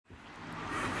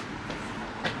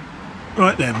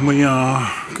Right then, we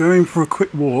are going for a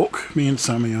quick walk, me and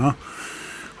Sammy are.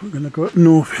 We're going to go up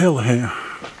North Hill here.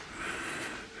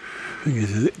 I think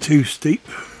it's a bit too steep.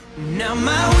 Now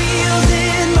my wheels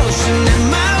in motion and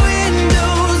my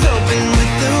windows open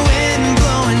with the wind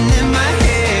blowing in my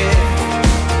hair.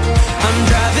 I'm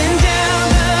driving down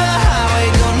the highway,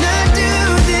 gonna do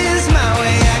this my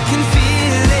way. I can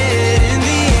feel it in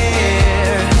the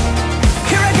air.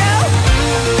 Here I go.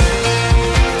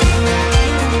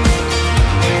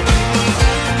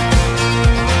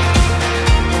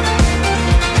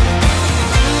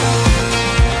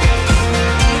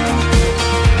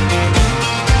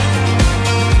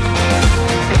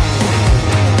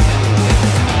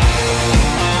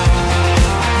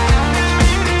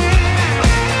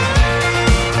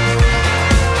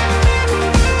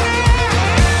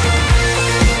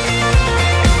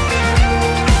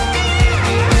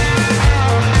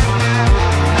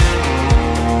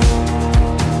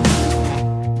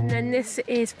 This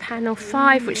is panel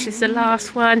 5, which is the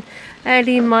last one.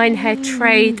 Early Minehead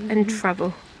Trade and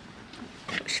Trouble.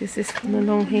 Which is this one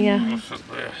along here.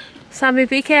 Sammy,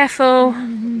 be careful.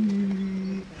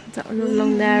 That one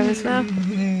along there as well.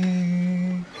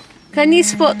 Can you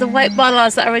spot the white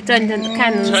bollards that are redundant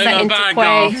cannons that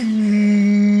interquay?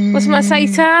 What's my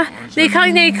satyr? No, you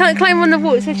can't climb on the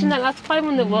wall. It's actually not allowed to climb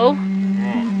on the wall.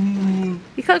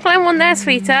 You can't climb on there,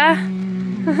 sweetheart.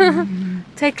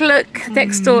 Take a look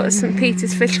next door at St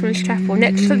Peter's Fisherman's Chapel,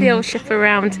 next to the old ship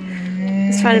around.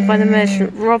 It's founded by the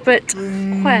merchant Robert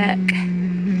Quirk.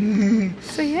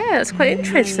 So yeah, it's quite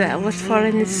interesting. I was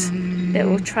following this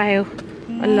little trail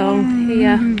along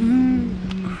here.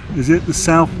 Is it the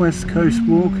Southwest Coast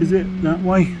Walk? Is it that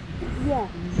way? Yeah.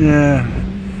 Yeah.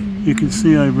 You can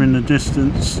see over in the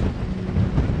distance.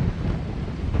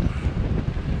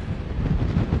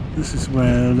 This is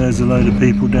where there's a load of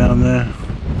people down there.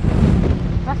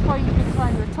 That's why you can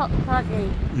climb the top, can't you?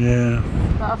 Yeah.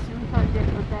 But often you can't do it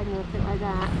with Ben or a bit like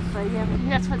that. So yeah,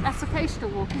 that's a coastal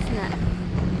walk, isn't it?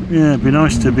 Yeah, it'd be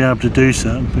nice to be able to do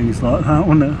certain things like that,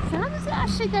 wouldn't it? So how does it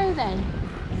actually go then?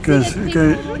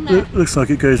 It looks like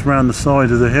it goes round the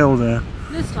side of the hill there.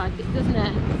 Looks like it, doesn't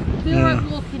it? If we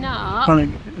weren't walking up... I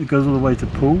think it goes all the way to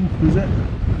Poole, is it?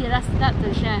 Yeah, that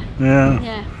does, yeah. Yeah.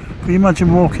 Yeah. Can you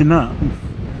imagine walking that?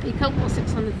 You can't walk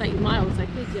 630 miles, though,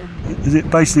 could you? Is it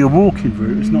basically a walking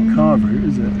route? It's not car route,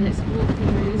 is it? It's a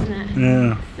walking route, isn't it?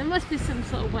 Yeah. There must be some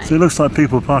sort of way. So it looks like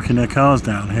people parking their cars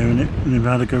down here and they've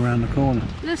had to go around the corner.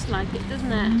 Looks like it,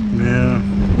 doesn't it? Yeah.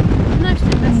 It's nice to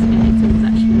investigate what it's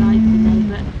actually like, you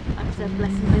know, but like I said,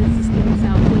 blessing those the skins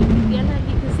out here. Yeah, look,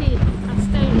 you can see how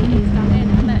stony it is down there.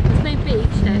 Look, there's no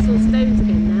beach there, it's all stones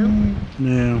again now.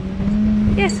 Yeah.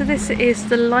 Yeah, so this is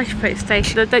the lifeboat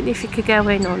station. I don't know if you could go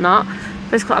in or not.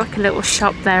 There's got like a little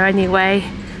shop there anyway.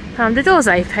 The door's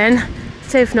open,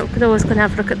 so if not, we could always go and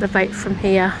have a look at the boat from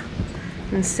here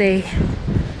and see.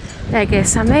 There you go,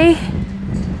 Sammy.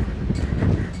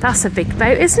 That's a big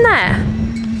boat, isn't it?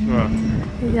 Well,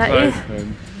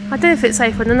 I don't know if it's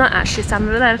open or not actually, Sammy.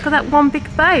 But there, look at that one big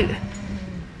boat.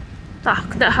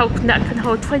 That can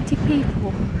hold 20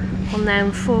 people on there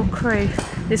and 4 crew.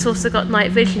 It's also got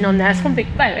night vision on there. It's one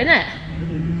big boat, isn't it?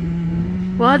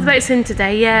 Well, the boat's in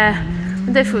today, yeah. I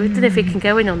don't know if we can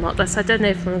go in or not, so I don't know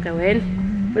if we want to go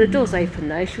in. But the door's open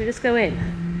though, should we just go in?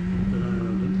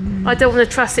 I don't want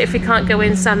to trust it if we can't go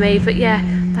in, Sammy, but yeah,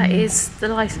 that is the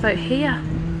lifeboat here.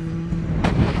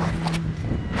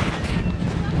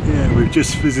 Yeah, we've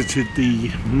just visited the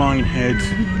Minehead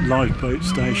lifeboat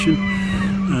station,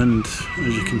 and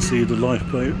as you can see, the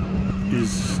lifeboat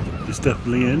is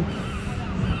definitely in.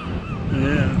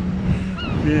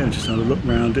 Yeah, just had a look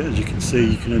round it. As you can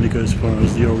see, you can only go as far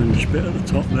as the orange bit at the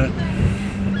top there.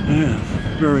 Yeah,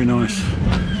 very nice.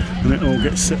 And it all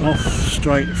gets set off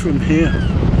straight from here.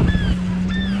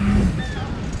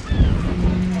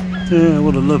 Yeah,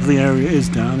 what a lovely area it is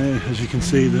down here. As you can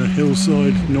see, the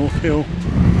hillside, North Hill.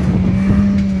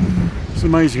 It's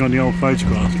amazing on the old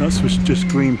photograph. That was just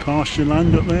green pasture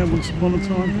land up there once upon a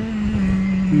time.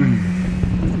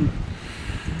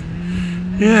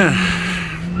 Yeah.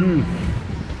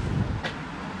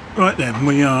 Right then,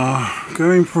 we are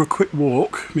going for a quick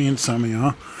walk, me and Sammy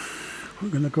are. We're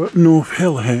going to go up North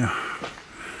Hill here. I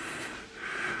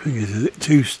think it's a bit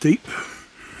too steep.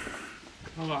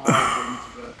 I'll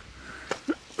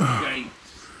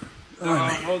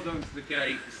hold on to the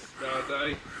gates,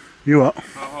 Darday. You what?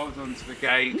 I'll hold on to the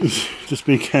gates. Just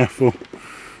be careful.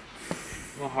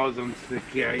 I'll hold on to the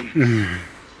gate.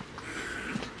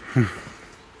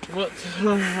 What?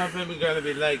 I think we're going to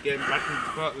be late getting back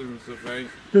into Butlins, I think.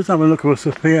 Just have a look at what's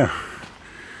up here.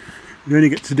 You only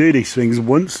get to do these things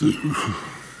once.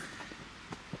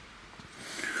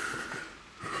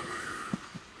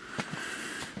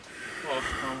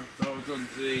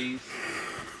 these.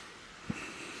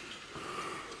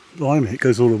 Blimey, it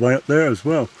goes all the way up there as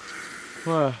well.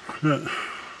 Where? Look.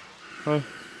 Oh.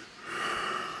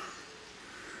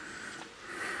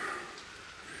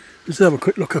 Let's have a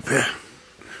quick look up here.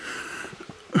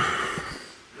 It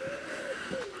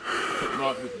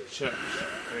might be the church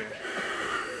here.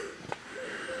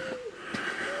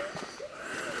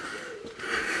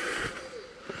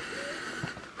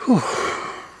 Whew.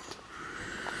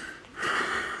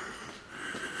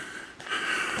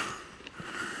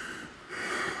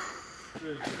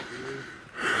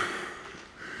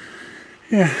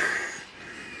 Yeah.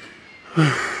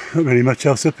 Not really much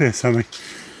else up here, Sammy.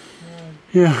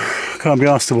 Yeah, can't be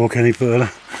asked to walk any further.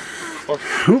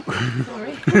 Sorry.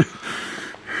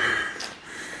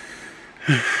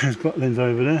 There's Butlins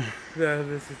over there. Yeah,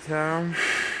 there's the town.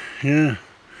 Yeah.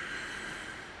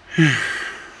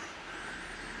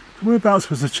 Whereabouts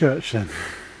was the church then?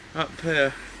 Up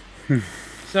here.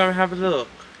 So have a look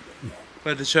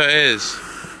where the church is.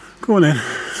 Go on then,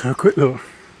 let's have a quick look.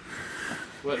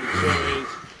 Where the church is.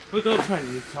 We've got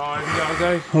plenty of time,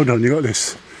 Daddy. Hold on, you got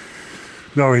this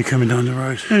lorry coming down the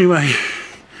road. Anyway,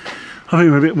 I think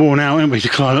we're a bit worn out, aren't we, to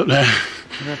climb up there.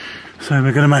 Yeah. So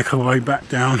we're going to make our way back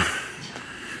down.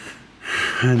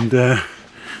 And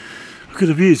look at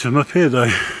the views from up here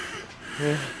though.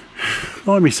 Yeah.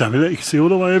 Behind me, Sammy, look, you can see all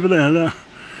the way over there. Look.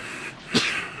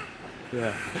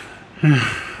 Yeah.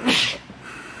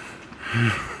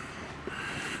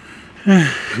 Yeah,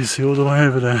 you can see all the way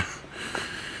over there.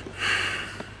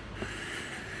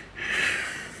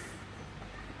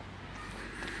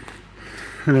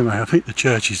 Anyway, I think the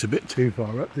church is a bit too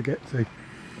far up to get to.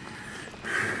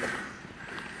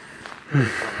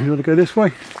 You want to go this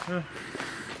way? Yeah.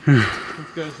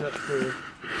 Let's go up to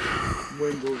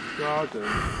Wimbledon's garden.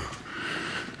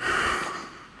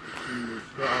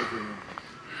 Wimbledon's garden.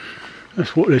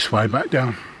 Let's walk this way back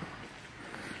down.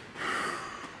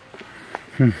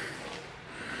 Don't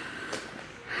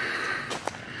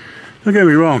get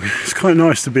me wrong, it's quite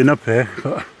nice to be up here,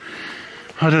 but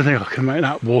I don't think I can make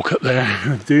that walk up there.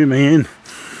 It'd do me in.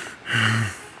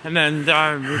 And then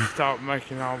we start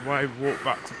making our way, walk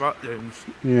back to Butlins.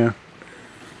 Yeah.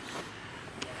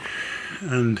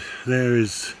 And there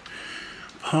is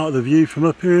part of the view from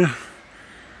up here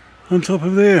on top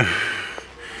of there.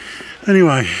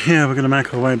 Anyway, yeah, we're going to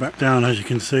make our way back down, as you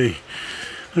can see.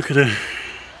 Look at the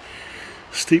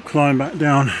steep climb back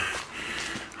down.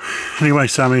 Anyway,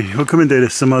 Sammy, we'll come and do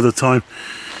this some other time.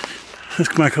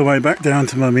 Let's make our way back down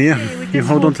to Mummy, yeah? You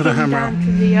hold on to the hammer. Down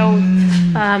to the old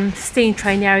steam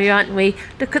train area, aren't we?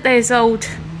 Look at those old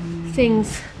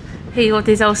things here, all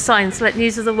these old signs like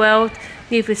News of the World,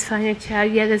 News Furniture.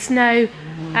 Yeah, there's no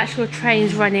actual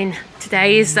trains running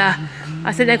today, is there?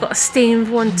 I think they've got a steamed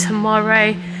one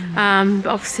tomorrow. But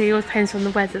obviously it all depends on the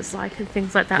weather's like and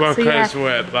things like that. Well, so yeah, we're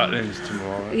at Butlins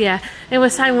tomorrow. yeah. And we're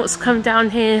saying what's come down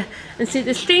here and see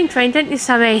the steam train, don't you,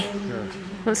 Sammy? Yeah.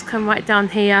 What's come right down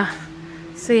here.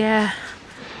 So yeah,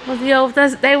 well,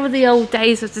 they were the old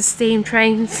days of the steam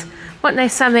trains, weren't they,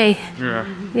 Sammy? Yeah.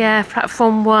 Yeah,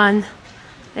 platform 1.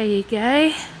 There you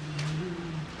go.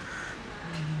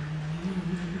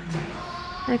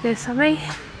 There you go, Sammy.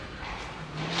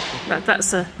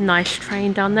 That's a nice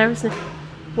train down there, isn't it?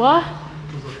 What?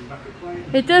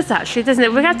 It does actually, doesn't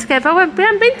it? We had to go, but we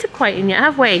haven't been to Quayton yet,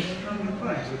 have we?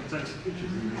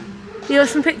 You got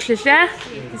some pictures, yeah?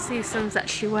 You can see someone's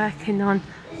actually working on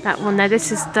that one there.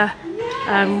 This is the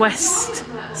West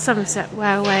Somerset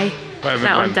Railway.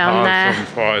 That one down there. On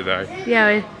Friday.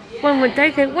 Yeah, when did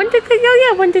they go?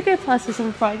 Oh yeah, when did they go past us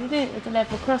on Friday, didn't it? At the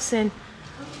level crossing.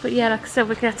 But yeah, like I said,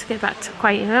 we're going to have to go back to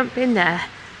Quayton. We haven't been there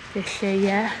this year,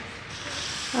 yeah.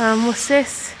 What's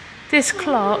this? This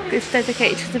clock is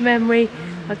dedicated to the memory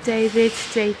of David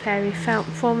J. Perry,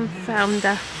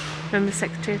 founder, member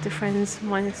secretary of the Friends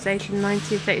Minor Station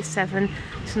 1937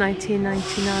 to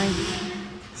 1999.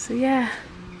 So yeah,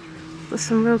 got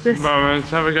some real good. Well, let's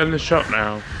have a go in the shop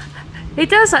now. It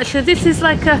does actually. This is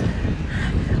like a.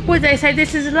 What do they say?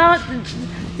 This is the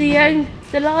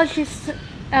largest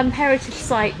heritage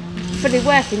site fully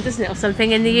working, doesn't it, or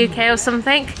something in the UK or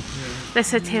something? Yeah. They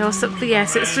said here or something.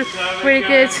 Yes, it's really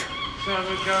good. So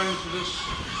we're going to this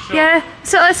shop. Yeah,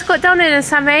 so let's go down here then,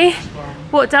 Sammy.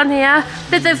 Walk down here.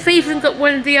 They've even got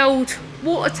one of the old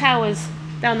water towers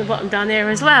down the bottom down here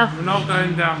as well. We're not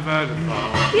going down further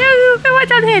far. Yeah, we'll go right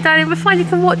down here, Danny. We're fine, you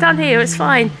can walk down here, it's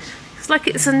fine. It's like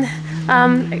it's an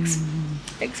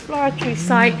exploratory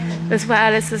site as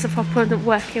well as there's a proper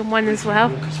working one as well.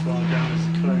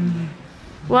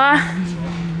 What?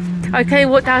 Okay,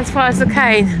 walk down as far as the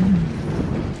cane.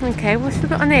 Okay, what's we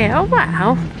got on here? Oh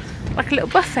wow. Like a little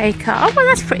buffet car. Oh well,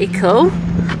 that's pretty cool.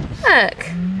 Look.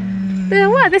 Oh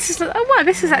wow,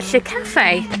 this is actually a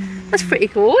cafe. That's pretty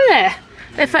cool, isn't it?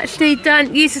 They've actually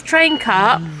used a train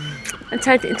cart and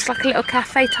turned it into like a little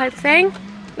cafe type thing,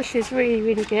 which is really,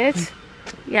 really good.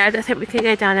 Yeah, I don't think we can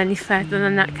go down any further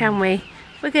than that, can we?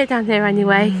 We'll go down here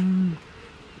anyway.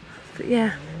 But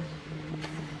yeah.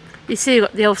 You see you've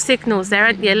got the old signals there,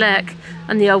 haven't you? Look.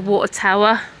 And the old water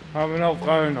tower. I'm not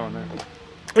going on it.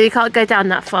 Well, you can't go down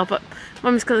that far, but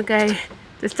Mum's going to go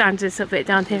just down to this little bit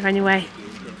down here anyway.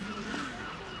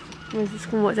 We're just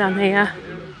going to walk down here.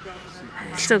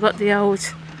 Still got the old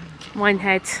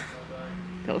Minehead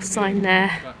little sign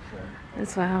there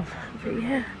as well. But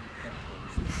yeah,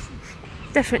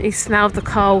 definitely smelled the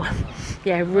coal.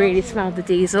 Yeah, really smelled the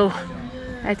diesel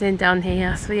heading down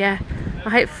here. So yeah, I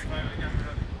hope.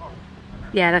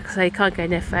 Yeah, like I say, you can't go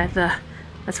no further.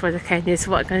 That's where the cane is.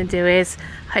 So what I'm going to do is,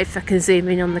 hope I can zoom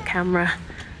in on the camera.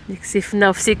 You can see from there,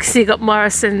 obviously you can see you've got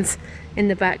Morrison's in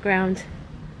the background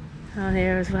down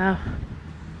here as well.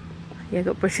 Yeah,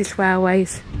 got British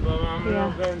Railways. Well, I'm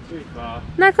not going too far.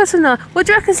 No, of course I'm not. What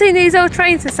do you reckon seeing these old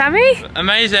trains, Sammy?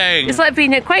 Amazing! It's like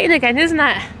being at Quayton again, isn't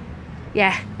it?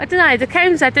 Yeah, I don't know. The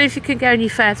cone's there. I don't know if you can go any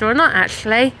further or not,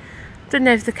 actually. Don't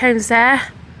know if the cone's there.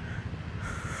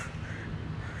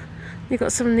 You've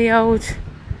got some of the old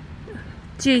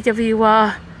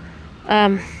GWR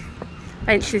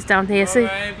benches down here. So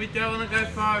Alright, we don't want to go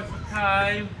far at the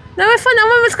time. no, we're fine. I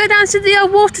want to go down to the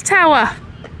old water tower.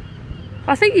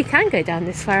 I think you can go down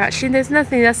this far actually. There's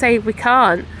nothing that say we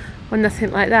can't or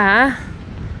nothing like that.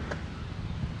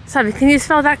 Sammy, can you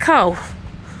smell that coal?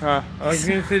 I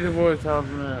can see the water tower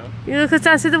from there. You look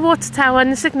down to the water tower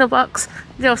and the signal box.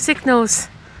 The old signals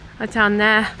are down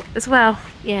there as well.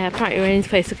 Yeah, apparently we're only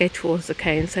supposed to go towards the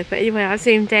cone. So, but anyway, I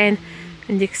zoomed in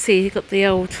and you can see you've got the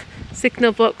old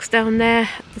signal box down there,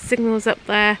 the signals up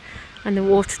there, and the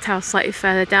water tower slightly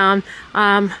further down.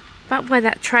 About where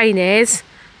that train is.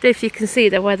 I don't know if you can see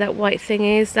there where that white thing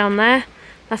is down there.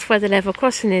 That's where the level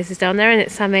crossing is down there, isn't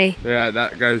it, Sammy? Yeah,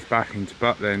 that goes back into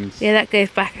Butlins. Yeah, that goes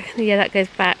back. Yeah, that goes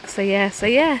back. So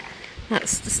yeah,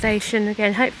 that's the station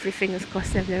again. Hopefully, fingers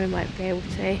crossed, never know, we might be able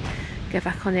to go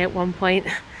back on it at one point.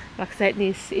 Like I said,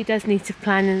 it does need to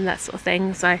plan and that sort of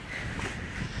thing. So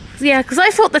yeah, because I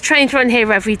thought the trains run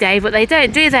here every day, but they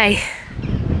don't, do they?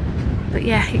 But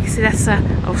yeah, you can see that's a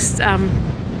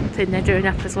thing they're doing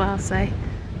up as well. So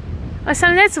oh, so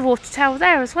there's a water tower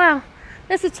there as well.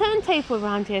 There's a turntable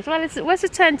around here as well. Where's the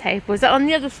turntable? Is it on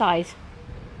the other side?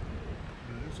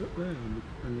 It's up there on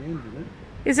the end of it.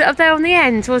 Is it up there on the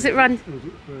end, or is it run? Or is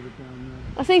it further down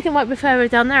there? I think it might be further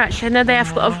down there actually. I know they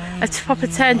have got a proper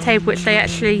turntable which they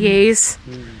actually use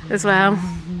as well.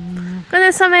 Go on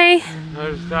then, Sammy.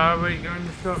 No, so we go in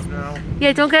the shop now.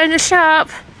 Yeah, don't go in the shop.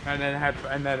 And then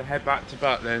head back to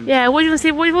Butlins. Yeah, what do you want to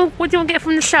see? What do you want to get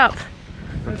from the shop?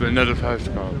 To another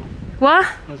postcard. What?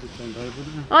 There's a turntable,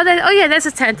 isn't there? Oh, yeah, there's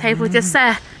a turntable just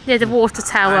there near the water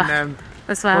tower And then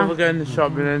as we'll well. go in the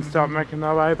shop and then start making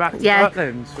our way back to Yeah.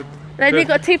 Butlins. They've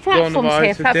got two platforms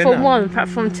here, platform 1 and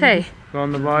platform 2. Go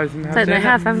on the rise and have Don't they dinner.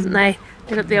 haven't they?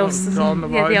 They've got the old, Go on the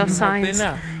rise the old and have signs.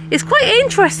 dinner. It's quite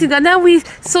interesting. I know we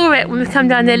saw it when we come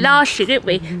down there last year, didn't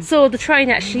we? Saw the train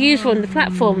actually use one of the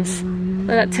platforms on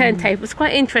that turntable. It's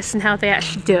quite interesting how they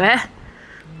actually do it.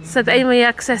 So, but anyway,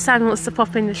 like I said, Sam wants to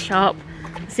pop in the shop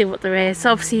and see what there is.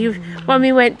 So obviously, when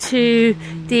we went to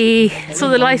saw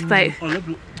the lifeboat. I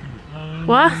love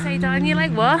What? Say, Dan, you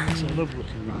like what? I love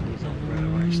looking around the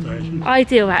railway station. I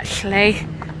do actually.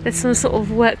 There's some sort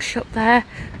of workshop there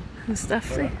and stuff.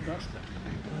 See?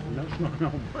 That's not an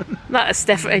old one. That's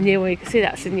definitely a new one. You can see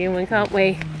that's a new one, can't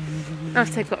we?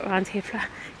 After I got around here,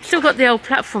 still got the old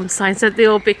platform signs, so the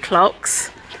old big clocks.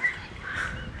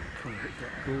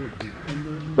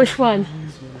 Which one?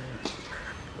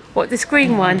 What, this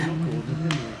green one?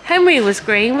 Henry was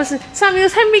green, wasn't it? Sammy,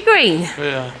 was Henry green?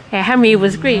 Yeah. Yeah, Henry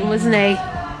was green, wasn't he?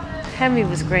 Henry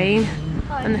was green.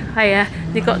 And higher,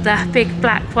 they got that big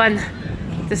black one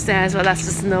just there as well. That's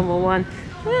just a normal one.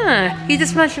 Ah, you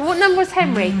just mentioned, what number was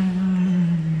Henry?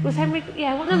 Was Henry,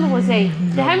 yeah, what number was he?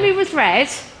 So Henry was red.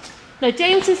 No,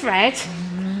 James was red.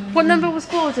 What number was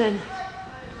Gordon?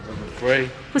 Number 3.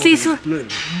 Was he Blue.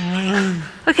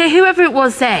 okay? Whoever it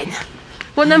was then.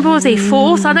 What number was he?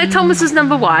 4. So I know Thomas was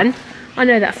number 1. I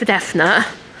know that for definite.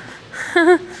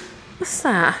 What's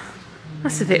that?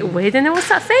 That's a bit weird. And then what's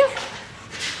that thing?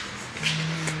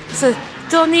 It's a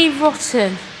Donny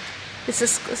Rotten. It's a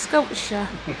sculpture.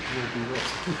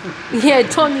 Yeah,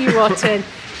 Donny Rotten.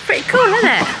 Pretty cool, isn't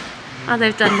it? Oh,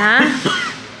 they've done that.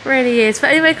 Really is.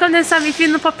 But anyway, come then, Sammy, if you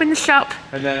want to pop in the shop.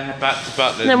 And then head back to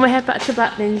Butlins. And then we'll head back to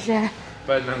Butlins, yeah.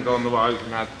 But then go on the rise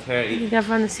and have tea. You can have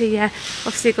run the tea, yeah.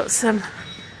 Obviously got some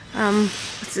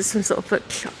There's some sort of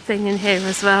bookshop thing in here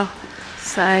as well.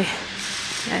 So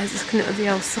yeah, just looking at the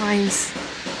old signs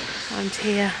around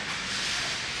here.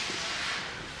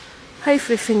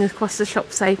 Hopefully, fingers crossed, the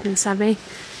shop's open, Sammy.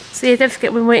 So yeah, don't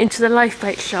forget when we went into the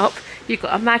LifeBoat shop, you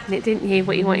got a magnet, didn't you,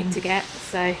 what you wanted to get.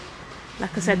 So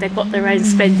like I said, they've got their own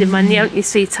spending money, haven't you,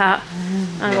 sweetheart?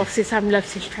 And obviously Sam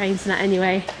loves his trains and that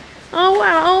anyway. Oh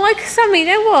wow, oh like Sammy, you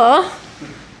know what?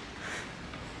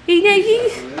 You know,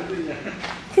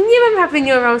 can you remember having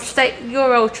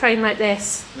your old train like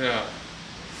this? Yeah.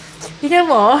 You know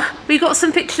what? We got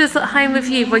some pictures at home of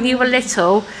you when you were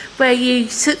little, where you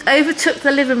overtook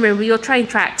the living room with your train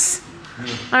tracks.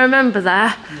 I remember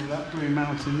that. Yeah, that Blue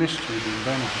Mountain Mystery didn't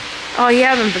I? Oh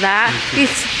yeah, I remember that.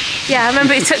 Yeah, I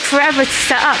remember it took forever to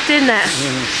set up, didn't it?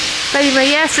 But anyway,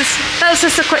 yes, that was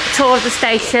just a quick tour of the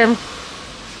station.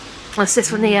 What's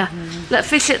this one here? Look,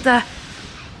 fish at the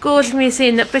Gorge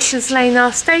Museum at Bishop's Lane,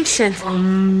 our station.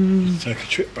 Take a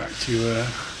trip back to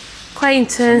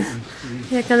Quainton.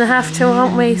 You're going to have to,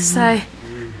 aren't we? So,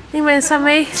 anyway,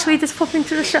 Sammy, should we just pop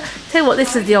into the shop? Tell you what,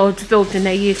 this is the old building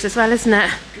they used as well, isn't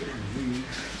it?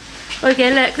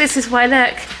 Okay, look, this is why,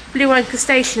 look, Blue Anchor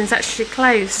Station is actually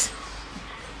closed.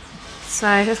 So,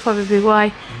 that's probably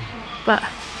why. But,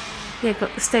 yeah,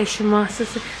 got the station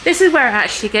masters. This is where it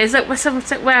actually goes. Look, where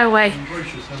Somerset Railway.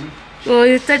 Well,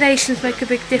 your donations make a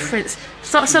big difference.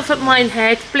 Starts off at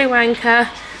Minehead, Blue Anchor,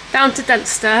 down to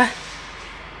Dunster,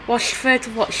 Washford,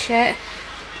 Watchet,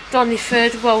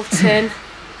 Donniford, Walton.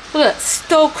 Look,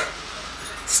 Stog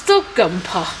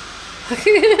Gumper.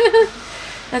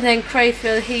 And then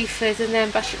Crayfield, Heathford, and then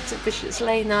back up to Bishop's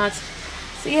Laynard.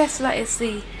 So yes, that is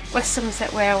the West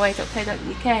Somerset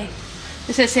Railway.co.uk.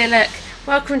 It says here, look,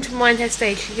 welcome to Minehead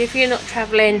Station. If you're not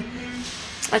travelling,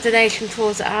 a donation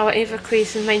towards our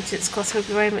increase in maintenance costs will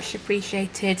be very much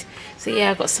appreciated. So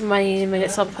yeah, I've got some money in a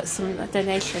minute, so I'll put some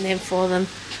donation in for them.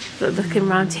 But looking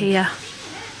around here,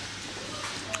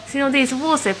 see all these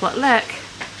awards they've got. Look,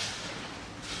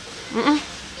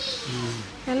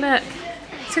 yeah, look.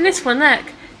 So this one,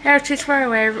 look, Heritage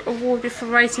Railway awarded for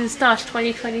Rising Stars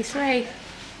 2023.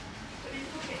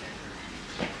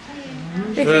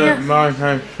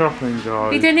 My shopping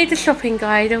guide. You don't need a shopping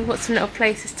guide. I've got some little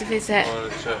places to visit.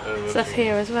 Stuff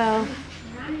here as well.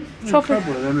 Trouble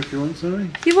with them if you want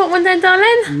something. You want one then,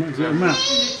 darling? Is it a map?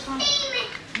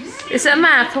 Is it a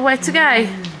map of where to go?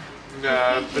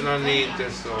 No, but I need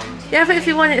this one. Yeah, but if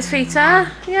you want it, sweetheart.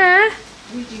 Yeah.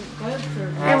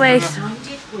 Anyways,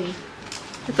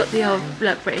 we've got the old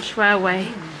British Railway,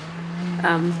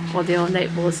 or the old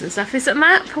noteboards and stuff. Is it a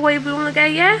map of where we want to go?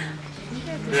 Yeah.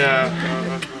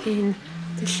 Yeah. In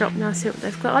the shop now, see what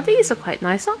they've got. Oh, these are quite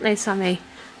nice, aren't they, Sammy?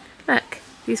 Look,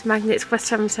 these magnets, West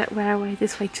Somerset Railway,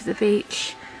 this way to the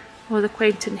beach, or the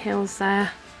Quainton Hills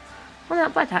there. Well,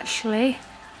 not bad actually.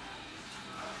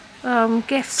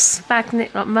 Gifts,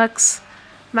 magnet, like mugs,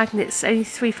 magnets, only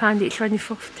 £3 each, only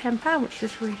for £10, which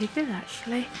is really good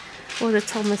actually. All the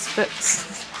Thomas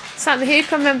books. Sammy, who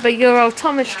can remember your old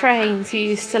Thomas trains you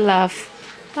used to love?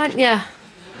 Don't ya?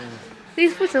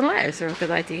 These wooden letters are a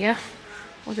good idea.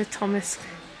 Or the Thomas.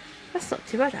 That's not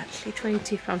too bad actually,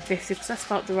 £22.50, because that's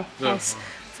about the rough price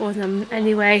for them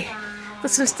anyway.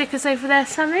 Got some stickers over there,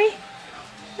 Sammy,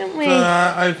 don't we?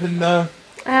 Open the...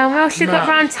 What else you got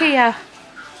round here?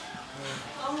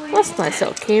 That's a nice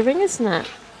little keyring, isn't it?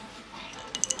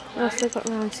 What else have we got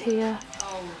round here?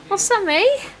 Oh, Sammy,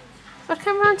 if I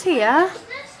come round here,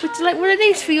 would you like one of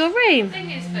these for your room?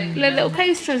 Little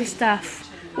coaster and stuff.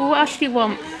 Well, what else do you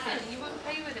want?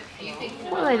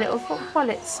 What are they, little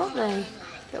wallets, aren't they?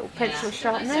 Little pencil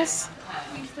sharpeners.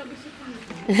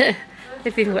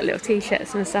 They've even got little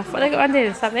t-shirts and stuff. What have they got around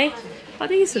here, Sammy? Oh,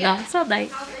 these are nice, aren't they?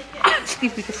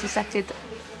 Excuse me, just a second.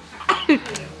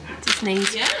 Just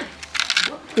sneeze. Here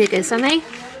you go, Sammy.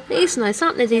 These are nice,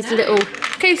 aren't they? These little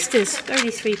coasters. They're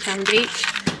only £3 each.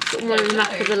 Got one on the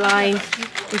back of the line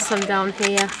and some down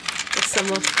here. Some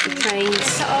of the trains.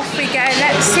 So off we go.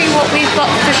 Let's see what we've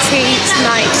got for tea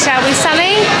tonight, shall we,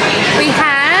 Sammy? We've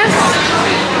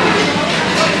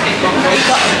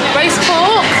got roast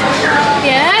pork,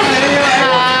 yeah.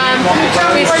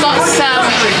 We've got some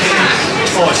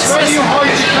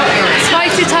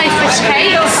spicy Thai fish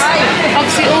cakes.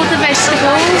 Obviously, all the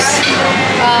vegetables.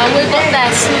 We've got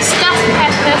there some stuffed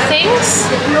pepper things.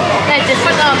 They're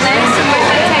different, aren't they? Some red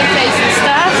potatoes and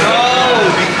stuff.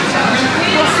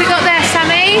 What's we got there,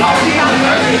 Sammy?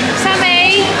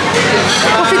 Sammy?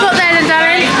 What's we got there then,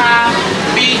 darling?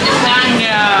 Beef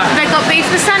lasagna. They've got beef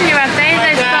lasagna, have they?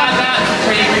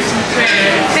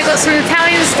 They've got some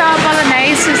Italian style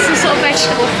bolognese, some sort of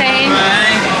vegetable thing.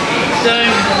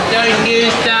 Don't Don't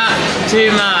use that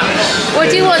too much. What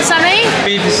do you want, Sammy?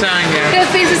 Beef lasagna. Go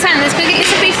beef lasagna. Let's go get you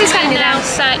some beef lasagna now.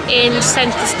 Sat in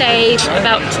centre stage,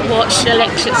 about to watch the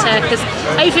electric circus.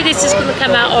 Hopefully this is going to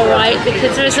come out alright,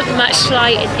 because there isn't much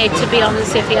light in here, to be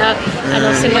honest with you. And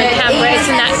obviously my camera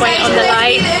isn't that great on the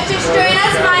light. Just join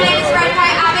us. My name is Grech,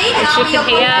 Abby, and As I'll you be your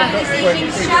can hear. conductor this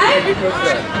evening's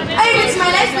show. Over to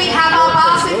my left, we have our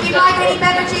bar, so if you'd like any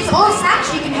beverages or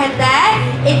snacks, you can head there.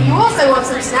 If you also want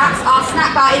some snacks, our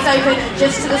snack bar is open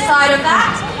just to the side of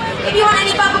that. If you want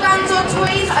any bubble gums or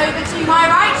toys, over to my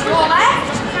right, your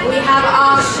left, we have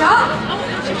our shop.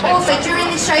 Also, during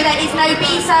this show, there is no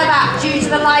B-serve app due to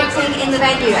the lighting in the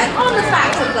venue. And on the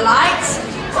fact of the lights,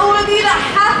 all of you that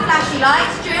have flashy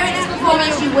lights during this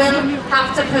performance, you will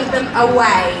have to put them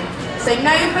away. So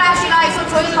no flashy lights or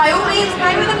toys, by all means,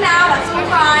 play with them now, that's all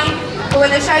fine. But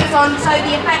when the show's on, so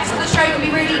the effects of the show can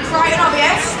be really bright and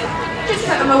obvious, just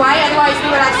put them away, otherwise we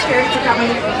will have security come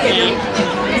and give them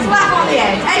a slap on the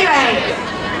end. Anyway,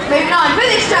 moving on. For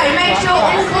this show, make sure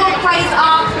all walkways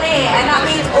are clear, and that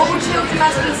means all children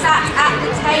must be sat at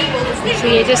the table. So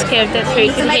you just came through,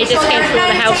 you just came through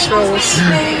the house rules.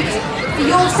 For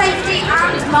your safety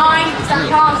and mine, because I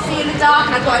can't see in the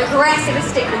dark and I've got aggressive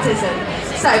astigmatism.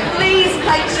 So please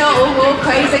make sure all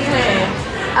walkways are clear.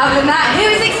 Other than that, who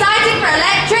is excited for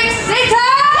Electric City?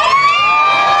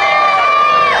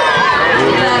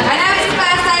 Look, I know it's the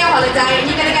first day of holiday and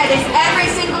you're going to get this every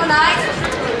single night.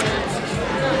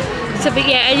 So but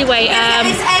yeah, anyway, You're going to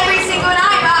get this every single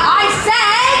night, but I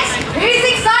said, who's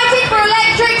excited for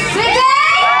Electric City?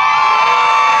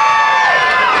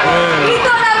 You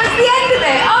thought that was the end of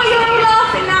it? Oh, you're all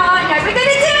laughing now, aren't you? We're going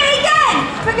to do it again!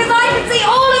 Because I can see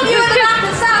all of you at the back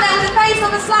that sat there with a face on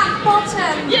the slack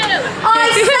bottom. Yeah. I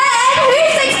said,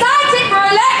 who's excited for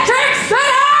Electric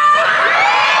City?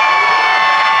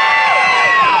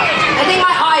 I think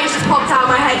my eyes just popped out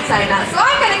of my head saying that. So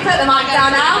I'm going to put the mic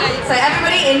down now. So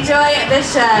everybody enjoy the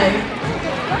show.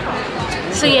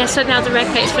 so yeah, so now the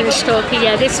Redcoat's finished talking.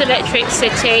 Yeah, this Electric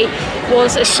City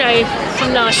was a show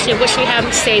from last year which we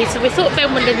haven't seen, so we thought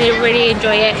Ben would really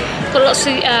enjoy it. Got lots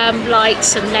of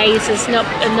lights and lasers, and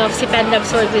obviously Ben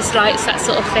loves all of his lights, that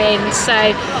sort of thing. So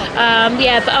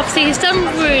yeah, but obviously he's done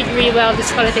really well this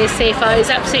holiday so far.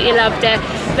 He's absolutely loved it,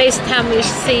 based on how many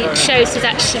shows he's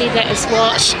actually let us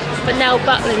watch. But now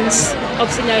Butlins,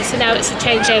 obviously no, so now it's a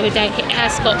changeover day. It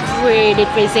has got really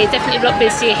busy, definitely a lot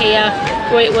busier here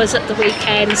where it was at the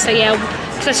weekend. So yeah,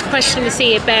 just a question to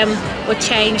see if Ben will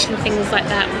change and things like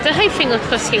that. The whole thing, of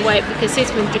course, he won't, because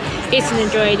he's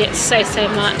enjoyed it so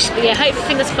much. But yeah, hopefully,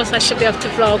 fingers crossed, I should be able to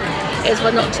vlog as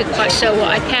well. Not too quite sure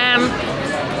what I can.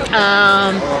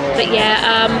 But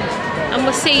yeah, and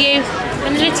we'll see you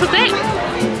in a little bit.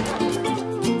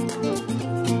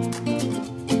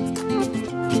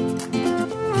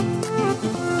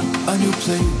 A new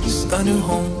place, a new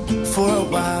home, for a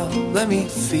while, let me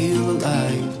feel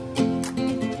alive.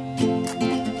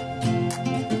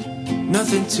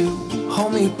 Nothing to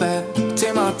hold me back,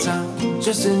 take my time,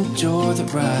 just enjoy the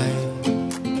ride.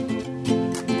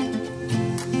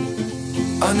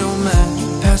 A new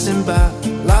man passing by,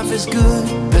 life is good,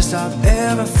 best I've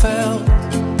ever felt.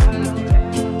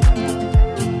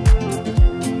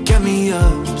 Get me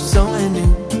up, somewhere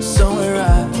new, somewhere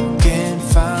I can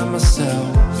find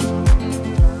myself.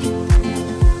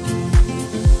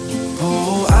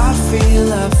 Oh, I feel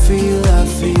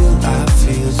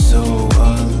so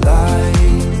alive.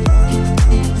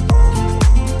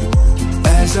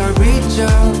 As I reach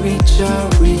out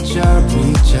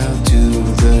to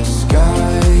the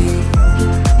sky.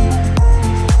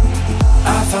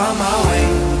 I found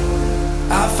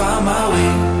my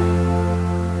way.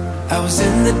 I was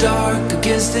in the dark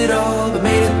against it all, but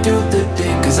made it through the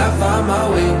day. Cause I found my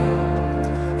way.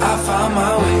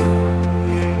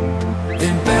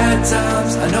 In bad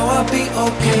times, I know I'll be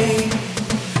okay.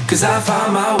 Cause I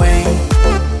found my way.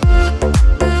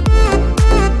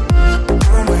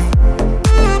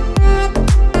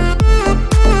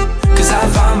 Cause I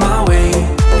found my way.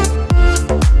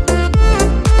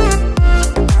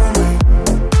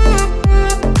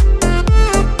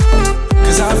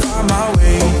 Cause I found my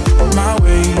way. My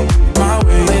way. My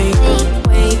way.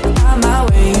 Found my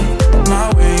way. My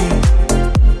way.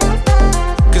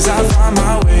 Cause I found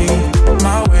my way.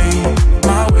 My way.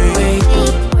 My way.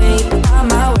 Found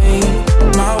my way.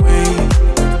 My way.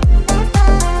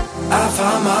 I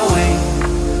found my way.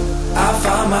 I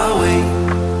found my way.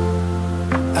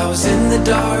 I was in the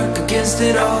dark against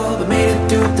it all, but made it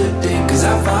through the day. Cause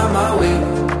I found my way.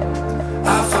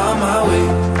 I found my way.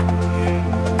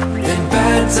 In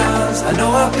bad times, I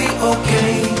know I'll be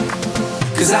okay.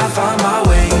 Cause I found my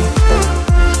way.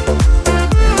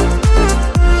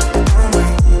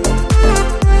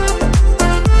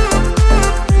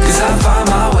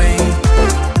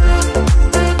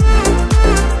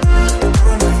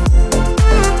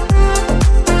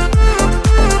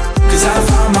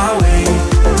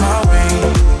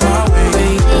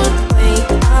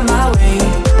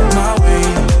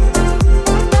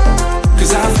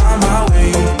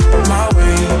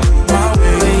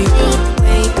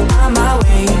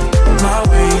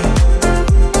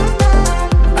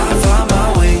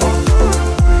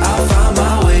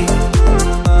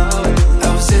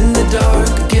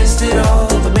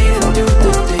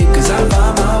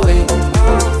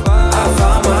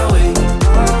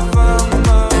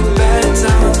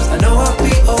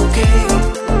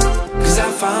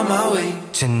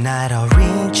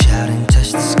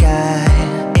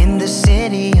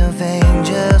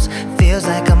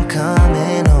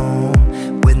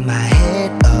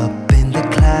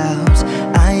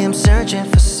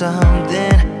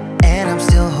 something, and I'm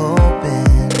still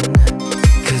hoping.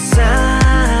 'Cause I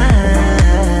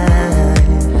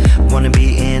wanna be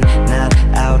in, not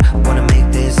out, wanna make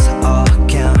this all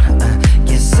count.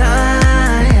 Yes, I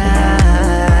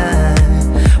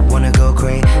wanna go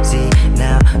crazy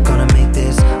now, gonna make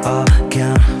this all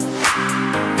count.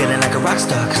 Feeling like a rock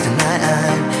star, 'cause tonight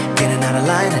I'm getting out of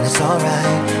line and it's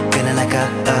alright. Feeling like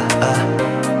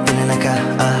feeling like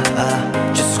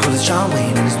just as cool as John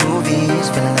Wayne in his movies.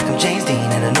 Feeling like I'm James Dean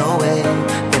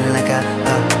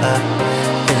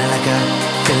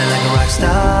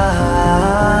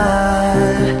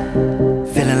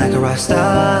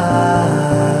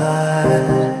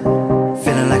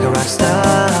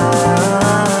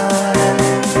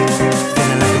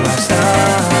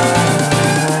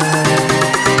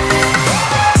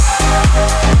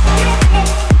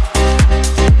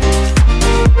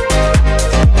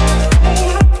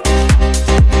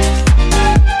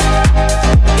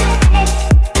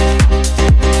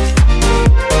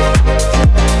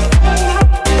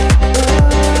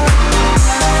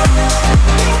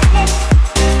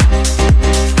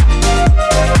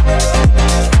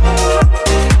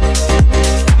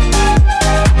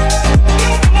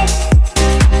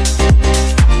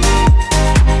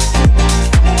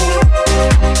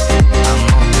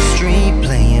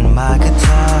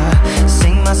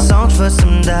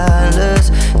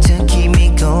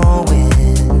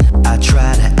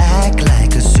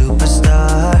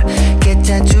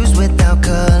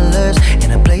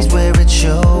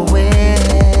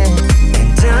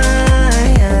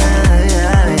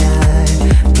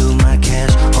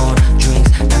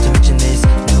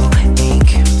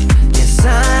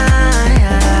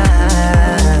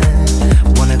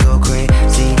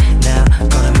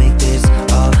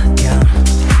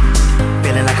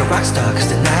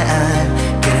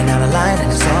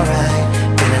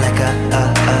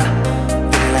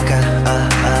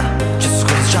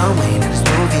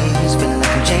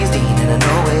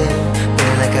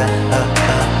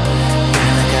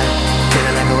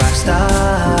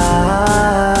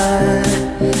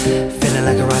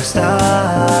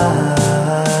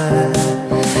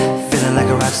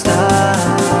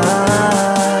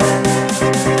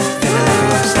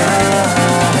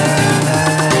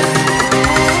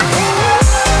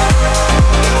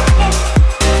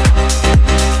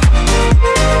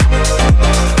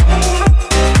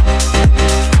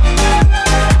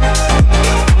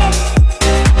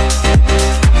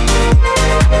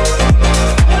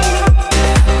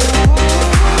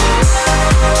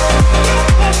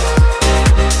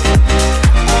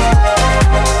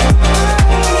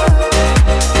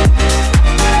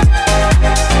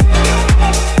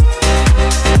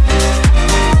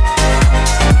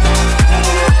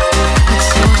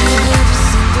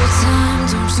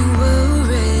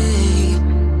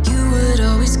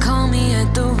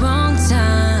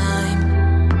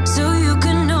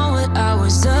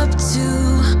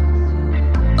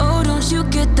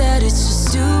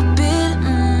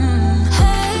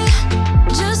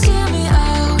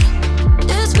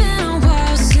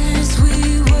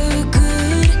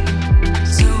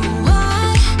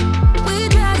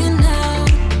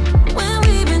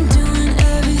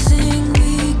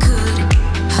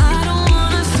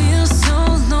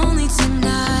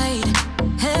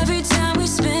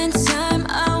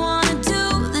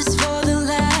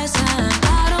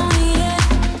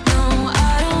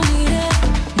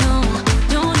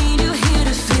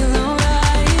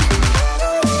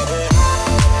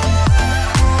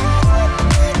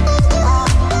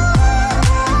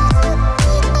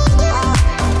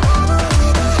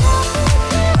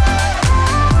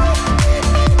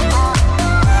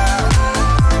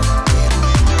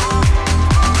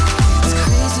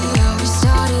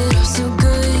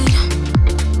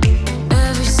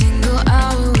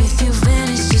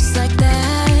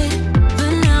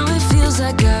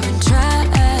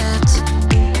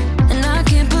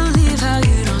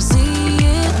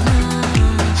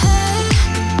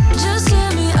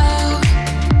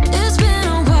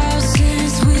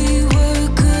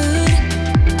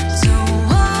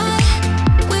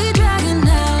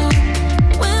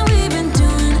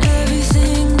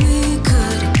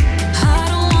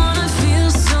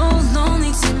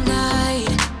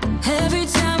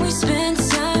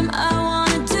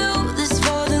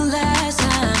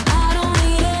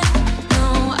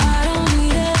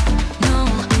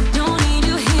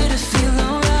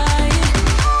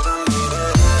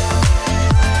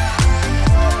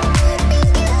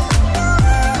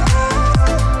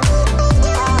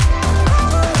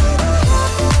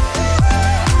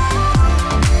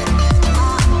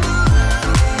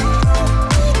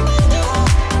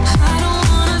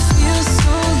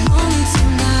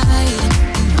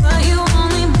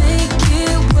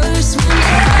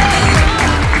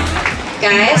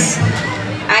apologize.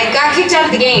 I got kicked out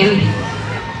of the game.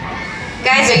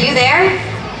 Guys, are you there?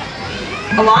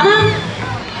 Alana?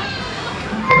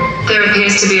 There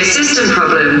appears to be a system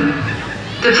problem.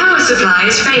 The power supply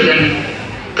is failing.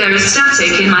 There is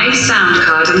static in my sound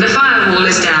card and the firewall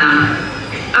is down.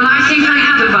 And I think I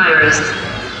have a virus.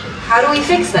 How do we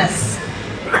fix this?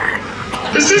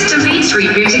 The system needs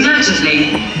rebooting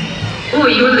urgently, or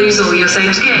you will lose all your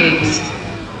saved games.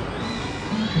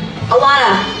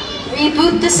 Alana,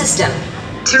 reboot the system.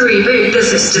 To reboot the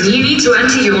system, you need to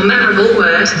enter your memorable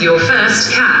word, your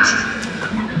first cat.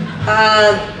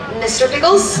 Mr.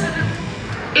 Pickles?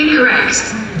 Incorrect.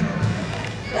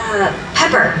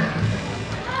 Pepper.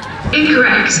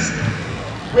 Incorrect.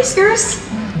 Whiskers?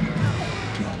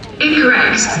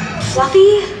 Incorrect.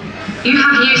 Fluffy? You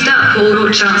have used up all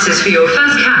your chances for your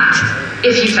first cat.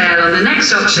 If you fail on the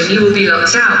next option, you will be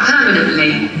locked out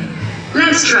permanently.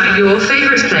 Let's try your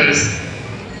favorite place.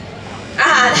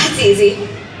 That's easy.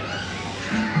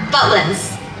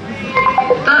 Butlins.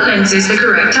 Butlins is the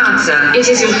correct answer. It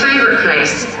is your favorite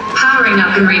place. Powering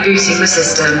up and rebooting the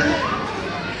system.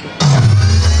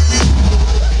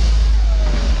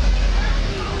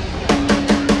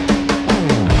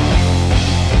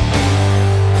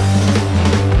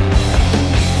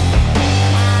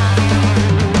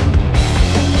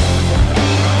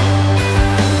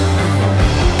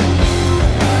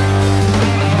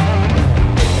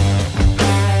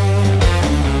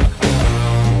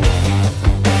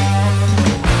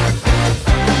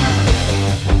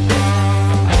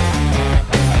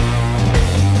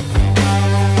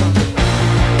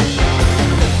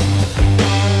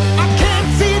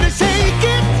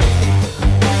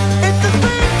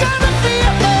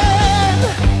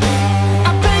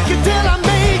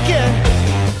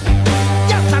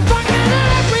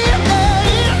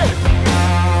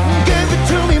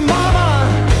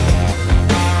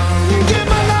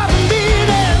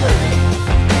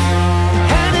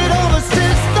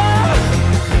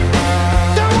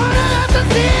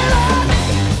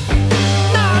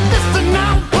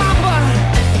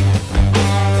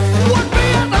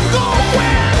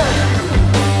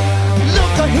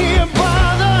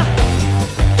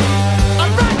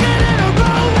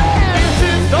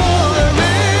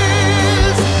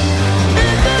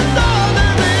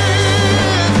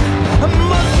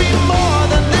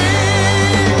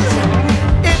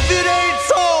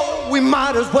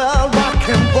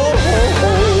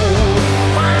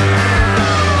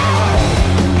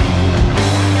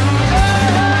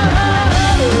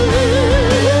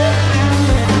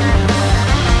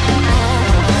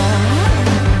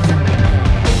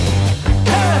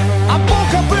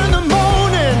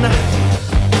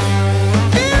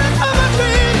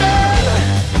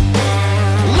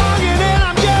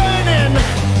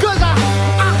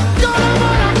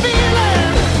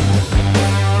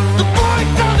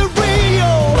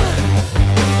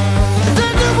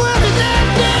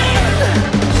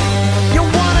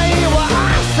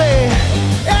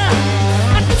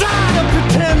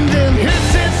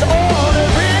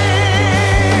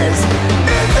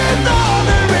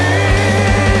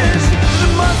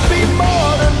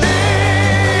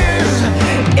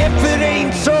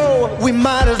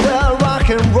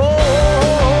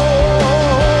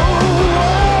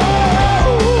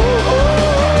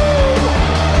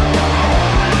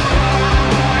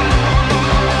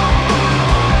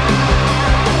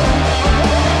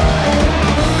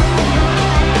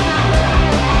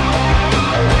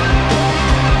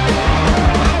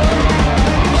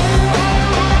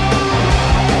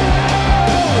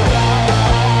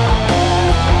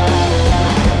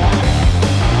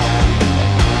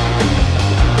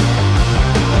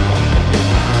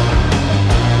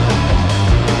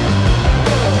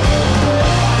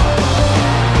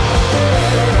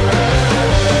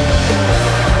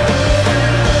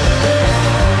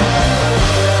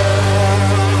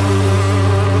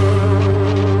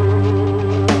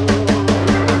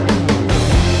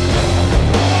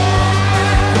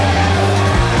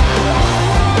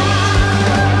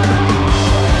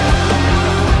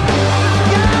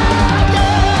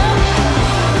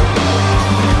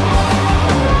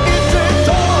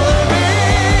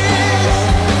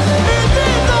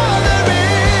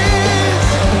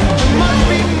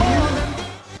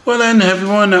 Well then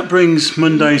everyone, that brings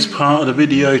Monday's part of the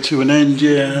video to an end,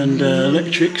 yeah, and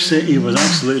Electric City was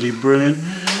absolutely brilliant.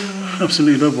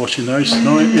 Absolutely love watching those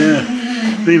tonight,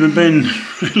 yeah. Even Ben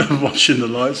really loved watching the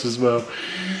lights as well.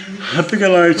 A big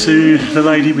hello to the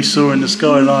lady we saw in the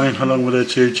skyline along with her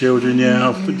two children, yeah,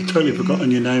 I've totally forgotten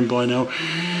your name by now.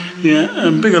 Yeah,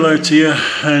 and big hello to you,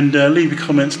 and leave your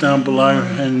comments down below,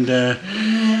 and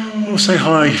we'll say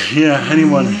hi, yeah,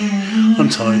 anyone I'm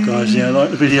tired, guys. Yeah,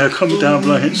 like the video, comment down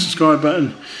below, hit the subscribe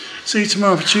button. See you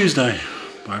tomorrow for Tuesday.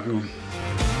 Bye, everyone.